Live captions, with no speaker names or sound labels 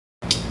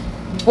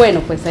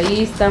Bueno, pues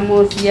ahí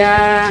estamos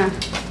ya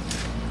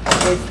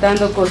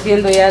estando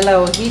cociendo ya la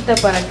hojita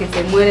para que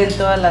se mueren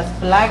todas las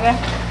plagas.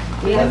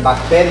 Mira, las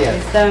bacterias.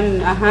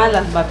 Están, ajá,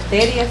 las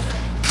bacterias.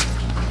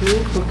 ¿Sí?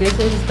 Porque esos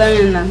están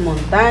en las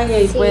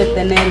montañas y puede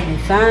tener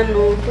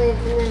gusanos,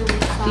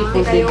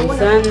 tipos de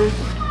gusanos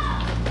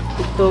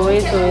y todo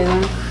eso, ¿verdad?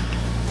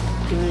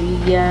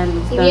 Y ya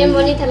lo están... Y bien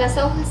bonitas las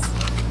hojas.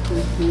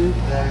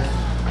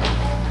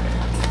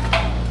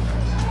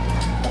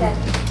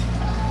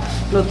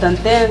 Lo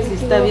tantean si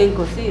está bien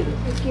cocido.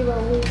 Aquí va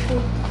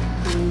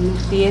un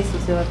tieso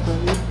se va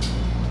todavía.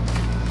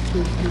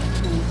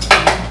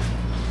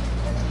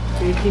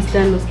 Aquí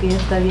están los que ya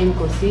está bien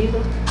cocido.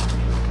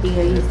 Y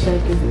ahí está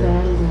el que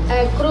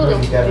está el crudo.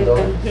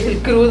 El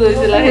crudo,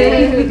 dice la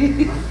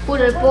gente.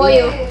 Puro el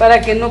pollo.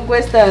 Para que no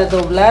cuesta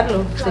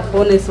doblarlo, se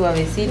pone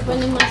suavecito. Se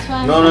pone más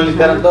suave. No, no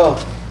limpiaron todo.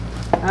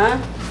 ¿Ah?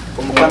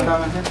 ¿Cómo cuánto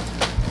van a hacer?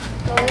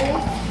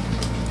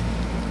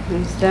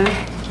 Ahí está.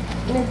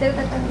 Me tengo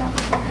que tardar.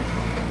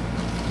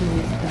 Ahí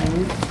está,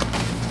 ¿eh?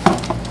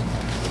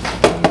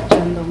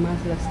 Echando más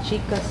las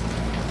chicas.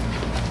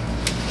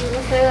 Yo lo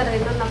estoy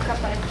arreglando acá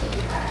para que...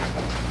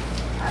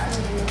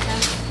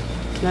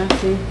 Ah,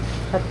 sí.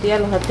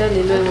 Jatealo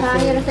y luego. Ajá,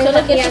 yo lo estoy Solo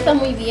que esto jateando. está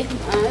muy viejo.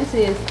 Ah,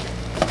 sí es.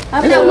 Ah,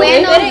 Pero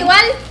bueno. Pero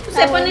igual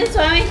se pone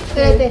suave.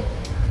 Espérate.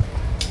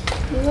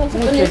 Igual se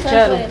Mucho pone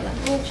echado. suave.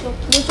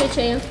 Mucho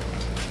echado.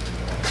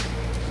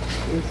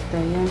 Está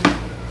ya.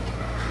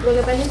 Lo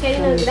que pasa es que hay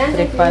unos Estamos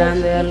grandes.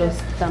 preparando ya los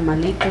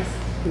tamalitos.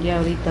 Ya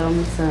ahorita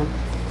vamos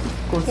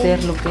a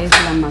cocer lo que es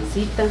la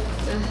masita.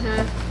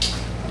 Ajá.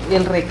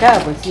 El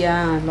recado pues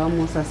ya lo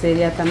vamos a hacer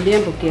ya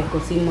también porque ya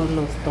cocimos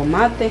los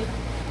tomates.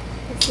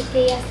 Así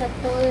que ya está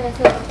todo, ya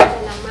se va a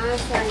poner la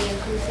masa y el,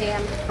 ¿cómo se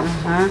llama?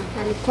 Ajá.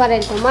 A licuar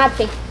el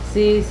tomate.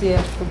 Sí,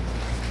 cierto.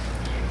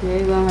 Y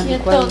ahí vamos a Ya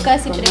licuar todo los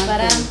casi tomates.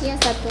 preparado. Ya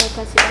está todo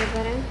casi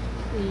preparado.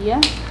 Y ya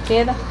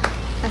queda.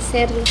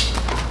 Hacerlo.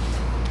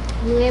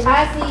 Nuevo.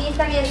 Ah, sí,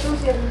 está bien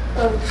sucio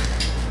todo.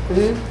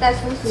 Está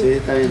sucio. Sí,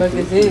 está bien.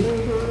 Porque sí.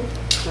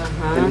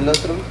 Ajá. ¿El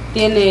otro?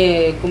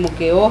 Tiene como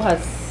que hojas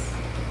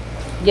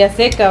ya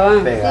secas,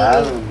 van.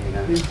 Pegado,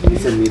 mira. Y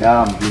se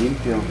miraba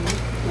limpio.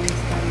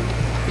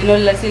 Y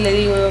no, así le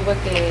digo yo para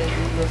que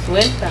lo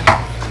suelta.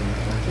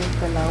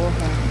 Suelta la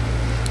hoja.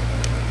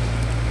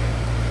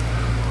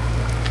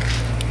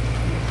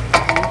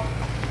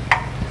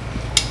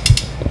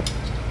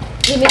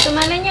 Y meto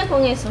más leña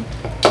con eso.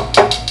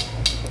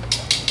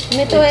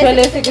 Meto El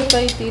chole ese. ese que está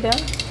ahí tirado.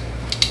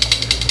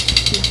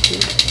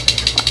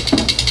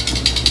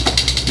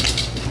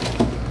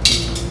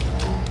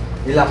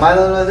 ¿Y la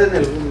mano no hace en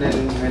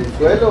el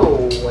suelo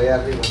o allá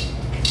arriba?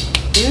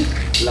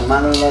 ¿La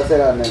mano no hace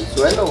en el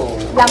suelo o...?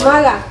 La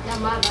maga.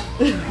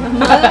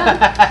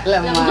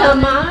 La maga. La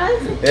más.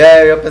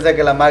 Yo pensé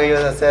que la maga iba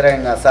a hacer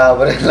en asado,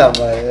 pero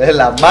es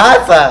la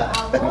masa.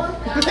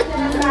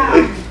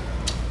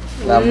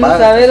 La maga.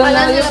 ¿Sabe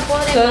Ojalá no la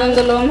puedo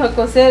dónde lo vamos a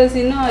cocer?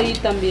 Si no, ahí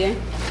también.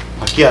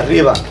 Aquí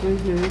arriba.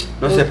 Ujú.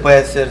 No se puede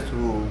hacer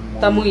su...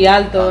 Está muy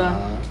alto. Ajá.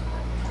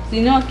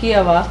 Si no, aquí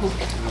abajo.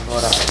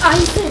 Ahora.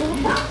 Ay,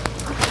 será.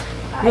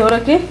 ¿Y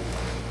ahora qué?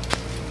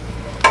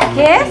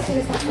 ¿Qué es?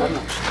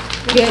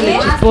 ¿Qué? ¿Le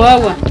chupó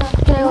agua?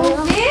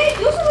 No sé,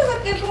 yo solo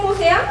saqué cómo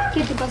se llama.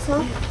 ¿Qué te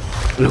pasó?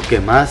 Lo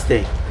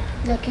quemaste.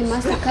 Lo que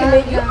más acá.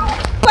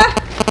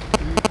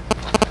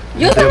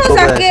 Yo Pero solo poco de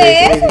saqué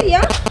aceite. eso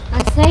ya.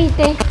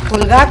 Aceite.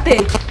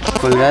 Colgate.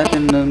 Colgate,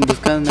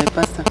 buscando no hay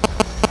pasta.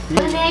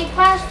 ¿Dónde hay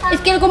pasta? Es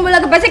que como lo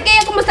que pasa es que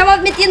ella como estaba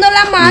metiendo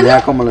la mano.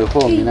 Mira cómo lo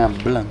dejó, mira,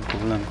 blanco.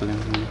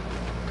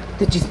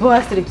 ¿Te chispó,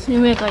 Astrid? Sí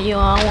me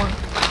cayó agua.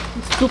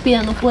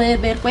 Estúpida, no puedes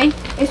ver, güey.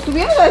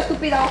 ¿Estuvieron o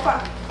estúpida,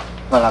 opa?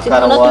 Para la Si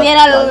cara. no voy a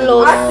tuviera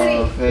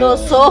darle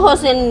los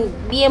ojos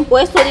bien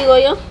puestos, digo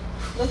yo.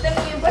 No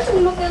tengo bien puesto,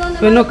 no quedó donde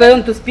Pues no quedó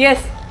en tus pies.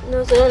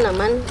 No solo en la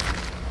mano.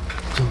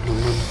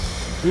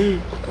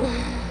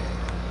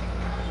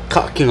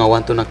 ¿Quién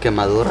aguanta una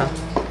quemadura?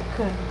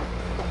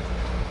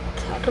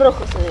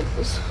 Rojo se le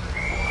puso.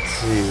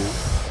 Sí.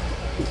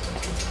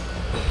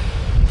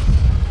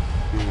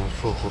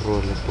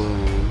 Rojo le puedo...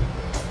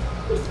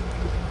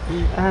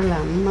 A la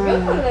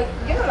madre.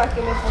 Yo no la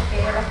quemé porque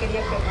yo la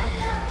quería quemar.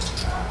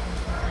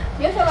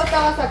 Yo solo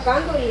estaba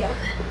sacando y ya.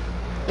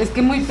 Es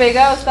que muy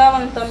pegados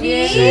estaban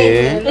también. Sí.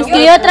 Es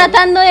que yo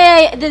tratando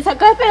de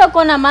sacar, pero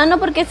con la mano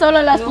porque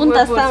solo las No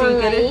puntas fue por sin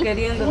estaban querer ahí.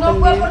 queriendo No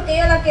fue también. porque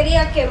yo la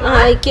quería quemar.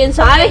 Ay, ¿quién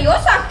Porque sabe? yo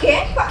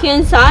saqué, pa.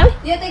 ¿Quién sabe?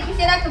 Si yo te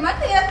quisiera quemar,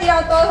 te hubiera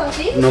tirado todos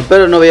así. No,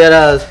 pero no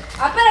vieras...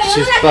 Ah, pero yo no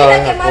la Chispa,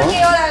 quería quemar, ¿no?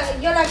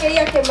 que yo la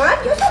quería quemar.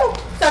 Yo solo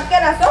saqué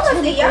las hojas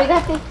y ya.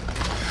 Fíjate.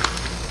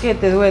 ¿Qué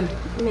te duele?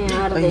 Me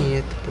arde.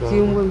 Ay, Sí,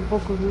 un buen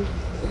poco. ¿No?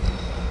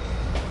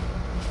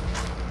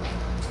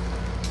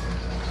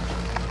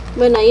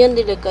 Bueno, ahí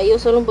donde le cayó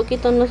solo un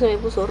poquito no se me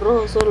puso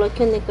rojo, solo aquí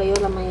donde cayó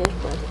la mayor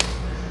parte.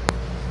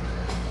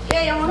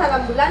 Ya llamamos a la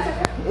ambulancia.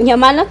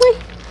 Llamala,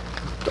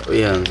 güey.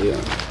 Bien, sí.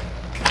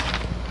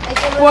 Hay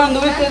que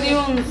Cuando viste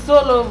dio un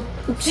solo.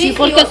 Sí, sí,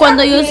 porque yo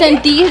cuando yo saqué.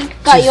 sentí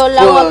cayó el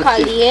Chispó, agua chispó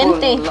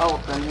caliente. el agua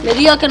caliente. Le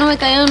digo que no me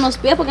cayó en los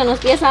pies porque en los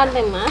pies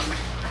arden más.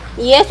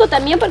 Y esto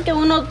también porque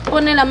uno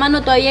pone la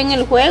mano todavía en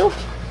el juego.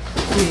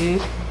 Sí.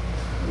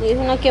 Y es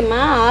una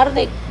quemada,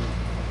 arde.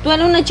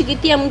 Duele una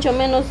chiquitilla mucho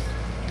menos.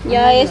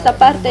 Ya esta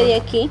parte de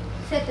aquí.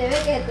 Se te ve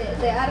que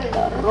te arde.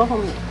 Está rojo,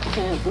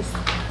 se me puso.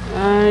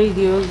 Ay,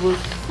 Dios, vos.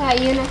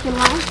 Hay una que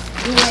más.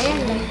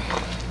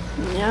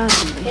 Ya.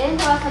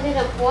 Dentro va a salir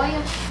el pollo.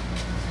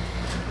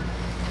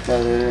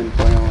 Sale el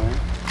pollo, ¿eh?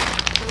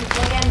 El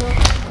pollo no.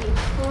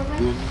 ¿Cómo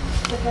ves?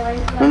 Se te va a ir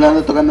 ¿No le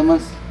ando tocando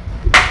más?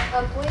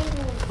 al pollo.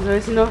 A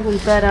ver si no va a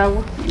juntar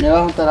agua. Le va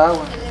a juntar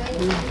agua.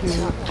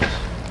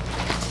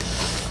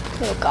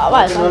 Pero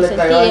cabal, Que no vamos le a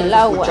caiga sentir en el su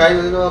agua. cuchara y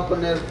no va a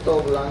poner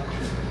todo blanco.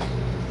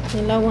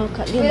 El agua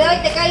caliente. Cuidado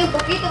y te cae un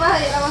poquito, vas a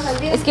llegar más al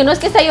bien. Es que no es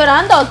que está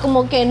llorando,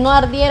 como que no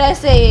ardiera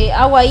ese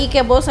agua ahí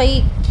que vos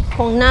ahí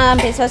con nada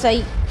empezás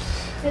ahí.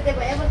 Se te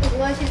vaya porque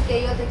no decir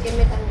que yo te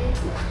queme también.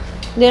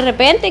 De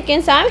repente,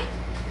 ¿quién sabe?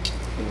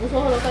 Los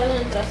ojos lo cargan en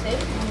el trasero.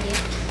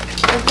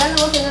 Están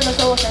vos tienes los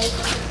ojos ahí.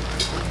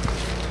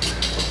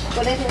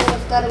 Por eso no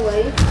los cargo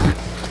ahí.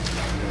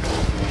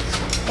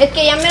 Es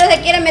que ya me lo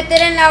se quiere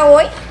meter en la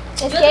olla.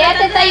 Es que ella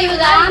te está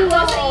ayudando.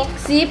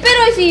 Sí, pero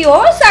si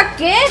yo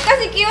saqué,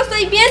 casi que yo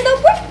estoy viendo,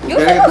 pues. Yo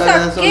se lo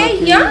saqué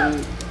ya.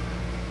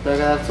 Te va a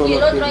quedar solo Y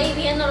el otro aquí. ahí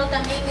viéndolo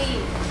también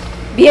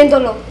y...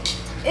 Viéndolo.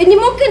 Ni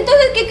modo que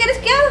entonces, ¿qué quieres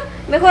que haga?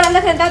 Mejor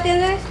anda sentado,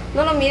 ¿tienes?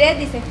 No lo mires,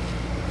 dice.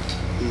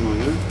 No,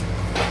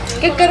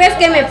 yo. ¿Qué querés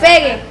que me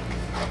pegue?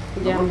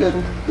 Ya. Porque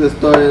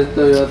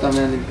estoy yo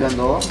también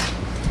limpiando.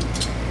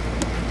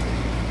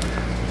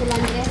 El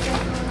Andrés es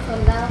un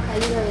soldado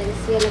caído del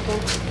cielo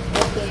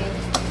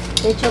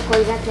porque le echó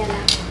colgate a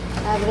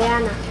la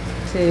Adriana.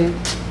 Sí.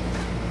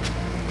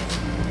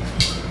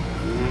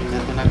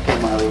 Es una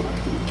quemadura.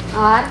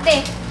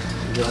 Arde.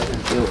 Yo he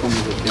sentido como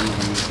que quema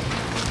también.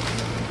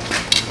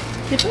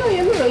 Sí, pero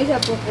yo no lo hice a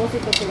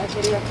propósito que la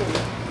quería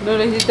quemar. No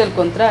le hiciste el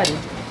contrario.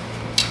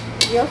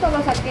 Yo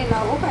solo saqué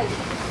la hoja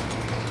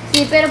y...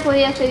 Sí, pero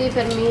podías pedir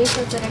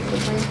permiso, será que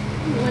fue.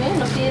 No, ella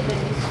no pide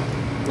permiso.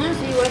 Ah,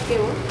 sí, igual que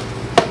vos.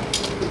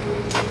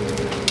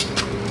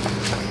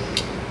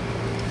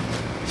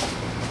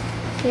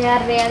 Se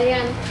arde,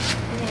 Adriana.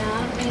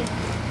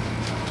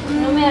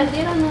 No me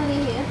ardieron, no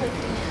dije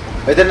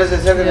eso. Ahorita no se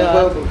acerca en el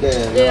juego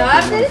porque... ¿Le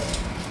ardes?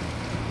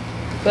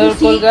 Pero el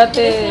Sí,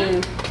 colgate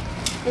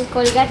El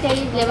colgate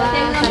ahí le va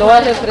a... lo va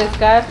a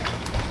refrescar.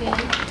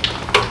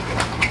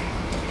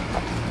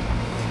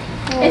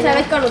 Esa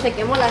vez cuando se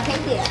quemó la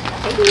gente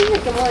sí se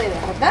quemó de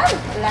verdad.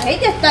 La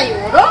gente está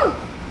llorón.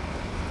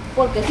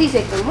 Porque sí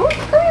se quemó.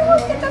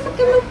 ¿Sabemos qué tal se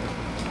quemó?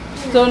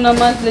 Son nada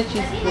más le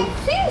chispó.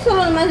 Sí,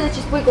 solo nomás le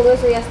chispó y con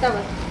eso ya estaba.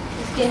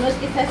 Es que no es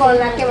que está Con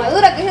la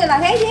quemadura que es de la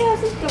gente,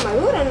 eso es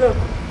quemadura, ¿no?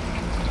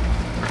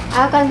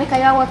 Ah, cuando me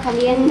cayó agua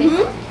caliente.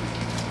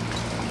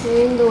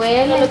 Sí,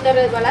 duele. Cuando te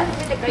resbalas,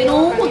 te cayó Pero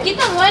agua un caliente.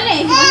 poquito duele.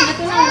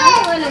 Imagínate una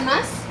blanca duele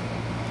más.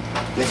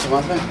 ¿Le echo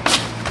más fe?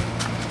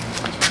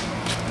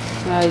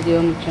 Ay,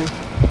 Dios, muchacho.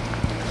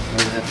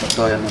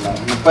 Todavía no la...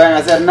 No pueden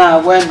hacer nada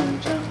bueno,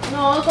 muchachos.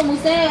 No, como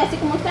usted, así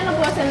como usted no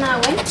puede hacer nada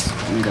bueno.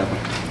 Mira,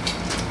 pues.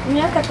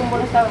 Mira hasta cómo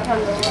lo está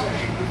bajando.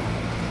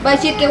 Va a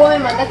decir que vos me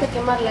mandaste a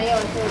quemarla ya.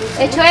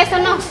 ¿Hecho esto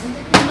no? No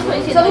estoy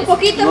diciendo Solo un eso.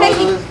 poquito, No,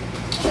 Heidi. entonces,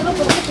 Solo un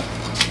poquito.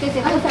 Que se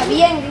usa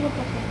bien, digo,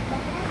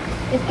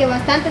 porque es que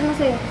bastante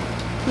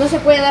no se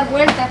puede dar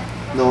vuelta.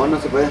 no, no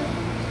se puede.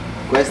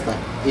 Cuesta.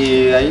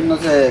 Y ahí no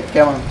se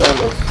queman todos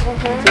los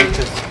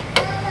pinches.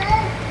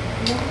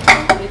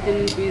 Hay que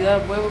tener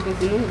cuidado, pues, porque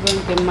si no se pueden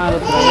quemar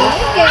otra vez.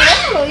 Es que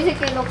él lo dice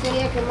que lo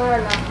quería quemar a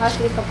la Hasta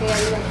porque ella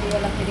diga que yo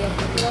la quería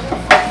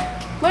quemar.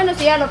 Bueno,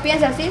 si ella lo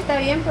piensa así, está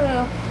bien, pero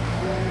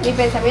mi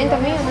pensamiento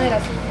mío no era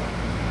así.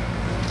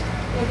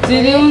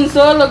 Si de un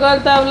solo, que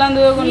estaba hablando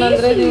yo con Sí,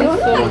 Andrés, sí, de yo un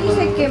no solo. la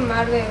quise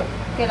quemar,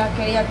 que la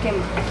quería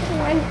quemar.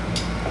 Bueno,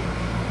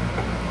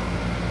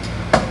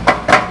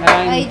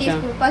 Ay, ay, muchacho.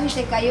 disculpa si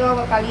te cayó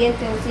agua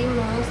caliente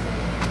encima,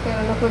 pero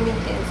no fue mi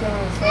intención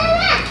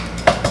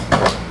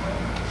hacerlo.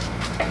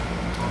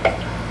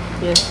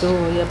 Ya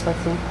estuvo, ya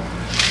pasó.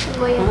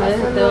 Voy a Ajá, pasar,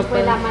 eso te no va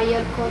fue a la pasar.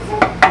 mayor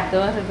cosa. Te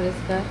va a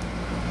refrescar.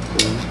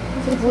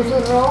 Se puso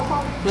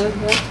rojo, ¿No ves?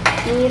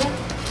 mira.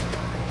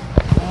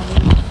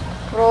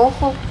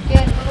 Rojo. ¿Qué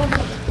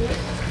rojo?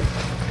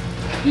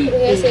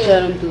 Te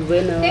echaron tus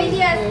venas. ¿Qué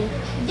días?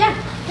 Ya.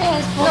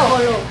 Es poco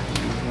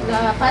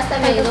la pasta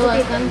me ayudó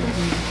bastante.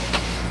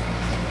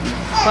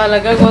 Para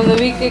acá cuando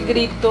vi que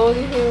gritó,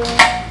 dije,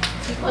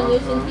 Sí, cuando yo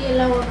sentí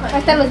el agua caliente.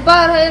 Hasta los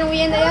pájaros salieron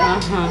huyendo ya. ajá.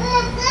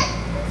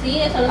 Sí,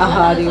 eso lo Ajá,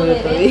 saben, digo eso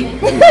yo todavía.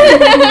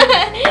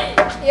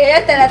 Y ella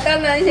hasta la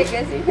tona dice que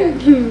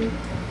sí.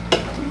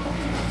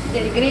 Y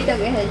el grito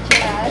que es el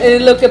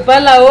chá. Lo que pasa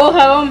la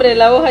hoja, hombre,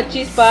 la hoja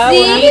chispa agua.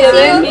 Sí, Mire, sí,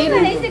 ve, uno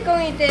mire. la dice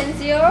con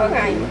intención.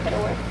 Ay, no, pero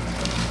bueno.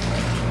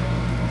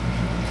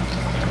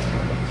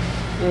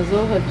 Las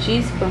hojas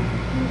chispa.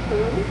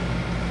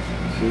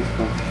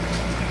 Chispa.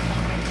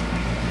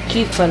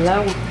 Chispa el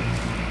agua.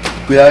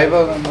 Cuidado ahí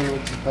va cuando lo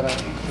disparas.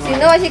 Si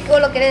no, así que vos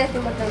lo querés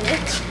después también.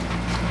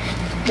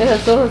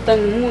 Esas hojas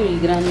están muy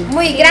grandes.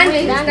 Muy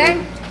grandes están.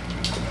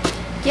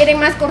 Quieren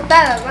más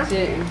cortadas, ¿va?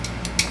 Sí.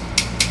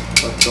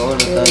 Porque ahora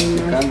está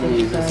explicando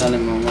y se sale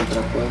con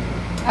otra cosa.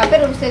 Ah,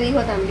 pero usted dijo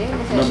también.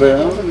 O sea, No, pero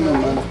no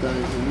está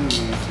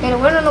diciendo. pero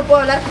bueno, no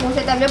puedo hablar con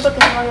usted también porque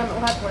se van a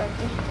enojar por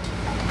aquí.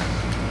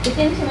 ¿Qué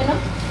tienes, menor?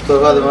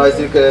 Entonces me va a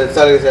decir que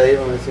salgas ahí, me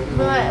va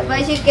a decir. Va a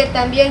decir que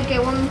también que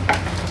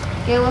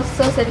vos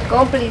sos el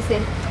cómplice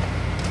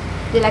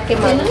de la Si no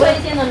quemadura. estoy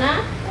diciendo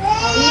nada.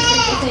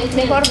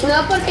 Mejor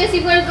No, porque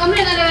si fuera el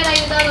hombre no le hubiera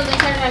ayudado a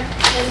echar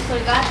el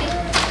colgate.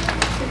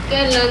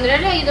 Porque el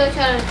Andrés le ayudó a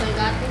echar el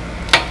colgate.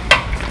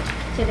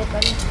 se le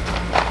cayó.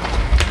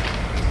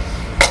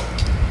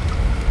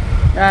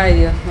 Ay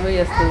Dios, no,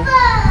 ya estuvo.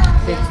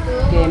 Se Ya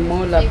estuvo.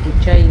 quemó la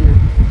puchaina.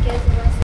 ¿Qué hace?